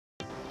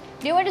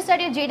Do you want to start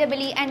your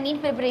JEE and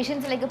NEET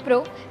preparations like a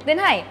pro? Then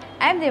hi,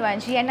 I'm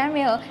Devanshi and I'm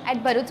here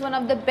at Bharuch, one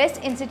of the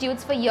best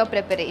institutes for your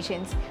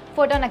preparations,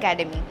 Photon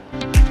Academy.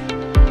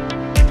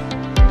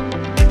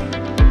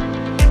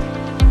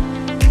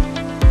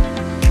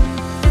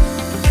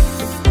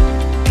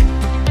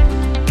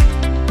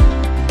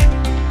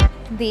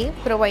 They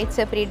provide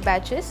separate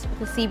batches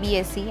for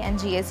CBSE and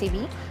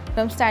GSEB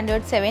from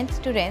standard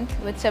 7th to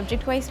 10th with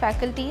subject-wise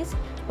faculties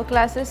for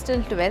classes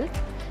till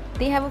 12th.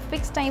 They have a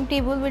fixed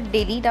timetable with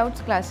daily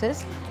doubts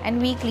classes and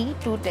weekly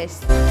 2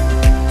 tests.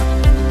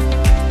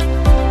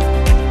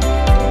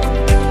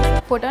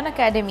 Photon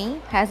Academy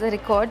has a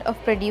record of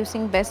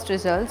producing best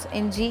results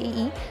in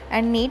JEE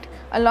and NEET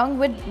along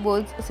with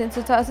boards since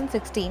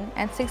 2016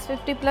 and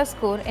 650 plus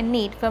score in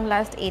NEET from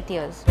last 8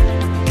 years.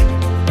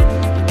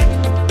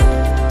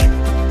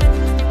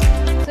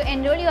 So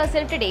enroll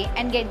yourself today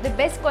and get the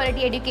best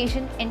quality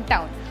education in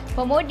town.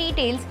 For more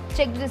details,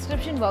 check the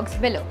description box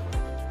below.